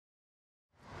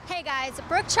Hey guys,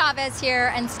 Brooke Chavez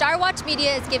here, and Star Watch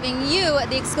Media is giving you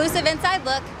the exclusive inside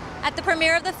look at the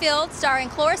premiere of The Field, starring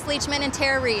Cloris, Leachman,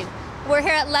 and Reid. We're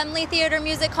here at Laemmle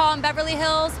Music Hall in Beverly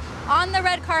Hills on the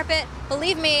red carpet.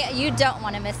 Believe me, you don't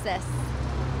want to miss this.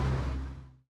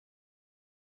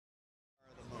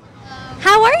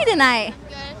 How are you tonight?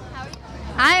 Good. How are you?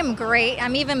 I'm great.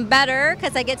 I'm even better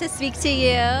because I get to speak to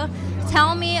you.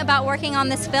 Tell me about working on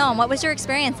this film. What was your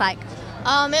experience like?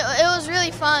 It was really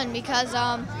fun because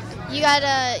you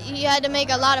had to make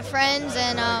a lot of friends,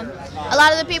 and a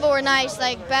lot of the people were nice,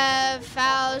 like Bev,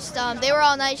 Faust. They were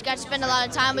all nice. You got to spend a lot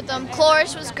of time with them.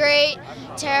 Cloris was great.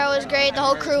 Tara was great. The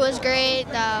whole crew was great.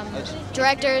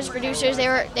 Directors, producers, they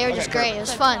were just great. It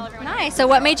was fun. Nice. So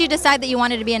what made you decide that you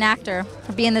wanted to be an actor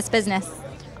or be in this business?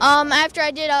 After I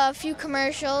did a few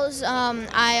commercials,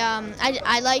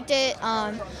 I liked it.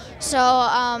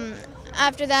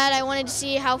 After that, I wanted to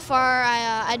see how far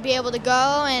I'd be able to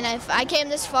go, and if I came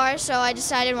this far, so I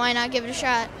decided why not give it a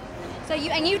shot. So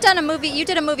you've done a movie. You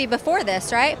did a movie before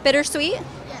this, right? Bittersweet.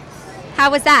 Yes.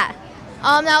 How was that?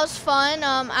 That was fun.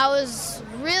 I was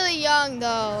really young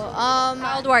though.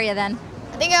 How old were you then?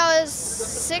 I think I was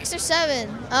 6 or 7.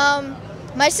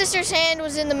 My sister's hand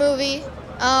was in the movie,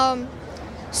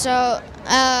 so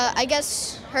I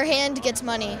guess her hand gets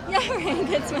money. Yeah, her hand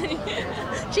gets money.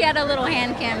 She had a little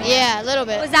hand cameo. Yeah, a little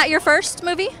bit. Was that your first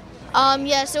movie?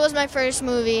 Yes, it was my first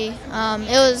movie.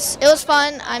 It was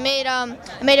fun. I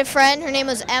made a friend. Her name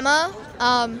was Emma.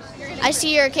 I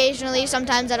see her occasionally,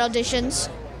 sometimes at auditions.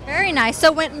 Very nice.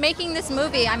 So when making this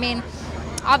movie, I mean,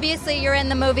 obviously you're in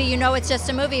the movie, you know it's just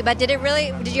a movie, but did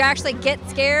you actually get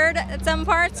scared at some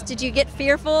parts? Did you get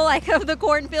fearful, like, of the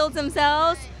cornfields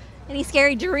themselves? Any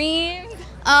scary dreams?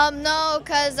 No,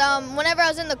 because whenever I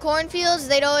was in the cornfields,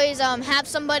 they'd always have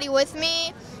somebody with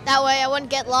me. That way I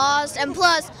wouldn't get lost. And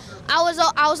plus, I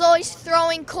was always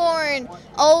throwing corn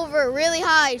over really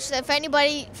high, so if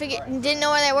anybody didn't know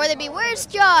where they were, they'd be, "Where's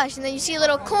Josh?" And then you see a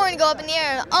little corn go up in the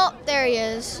air, and oh, there he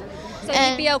is. So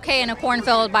you'd be okay in a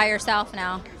cornfield by yourself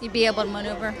now? You'd be able to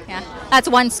maneuver? Yeah. That's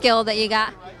one skill that you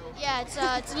got? Yeah,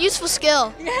 it's a useful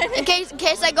skill. In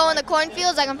case I go in the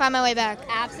cornfields, I can find my way back.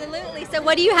 Absolutely. So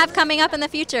what do you have coming up in the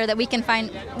future that we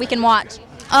can watch?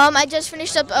 I just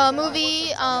finished up a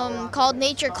movie called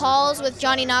Nature Calls with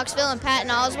Johnny Knoxville and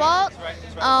Patton Oswalt.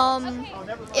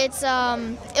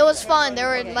 It was fun. There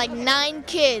were like 9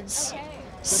 kids.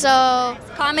 So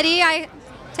Comedy, I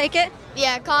take it?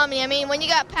 Yeah, comedy. I mean, when you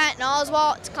got Patton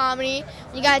Oswalt, it's comedy.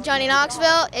 When you got Johnny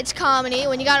Knoxville, it's comedy.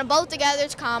 When you got them both together,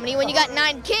 it's comedy. When you got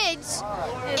 9 kids,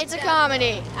 it's a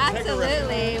comedy.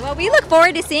 Absolutely. Well, we look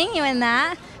forward to seeing you in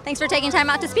that. Thanks for taking time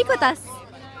out to speak with us.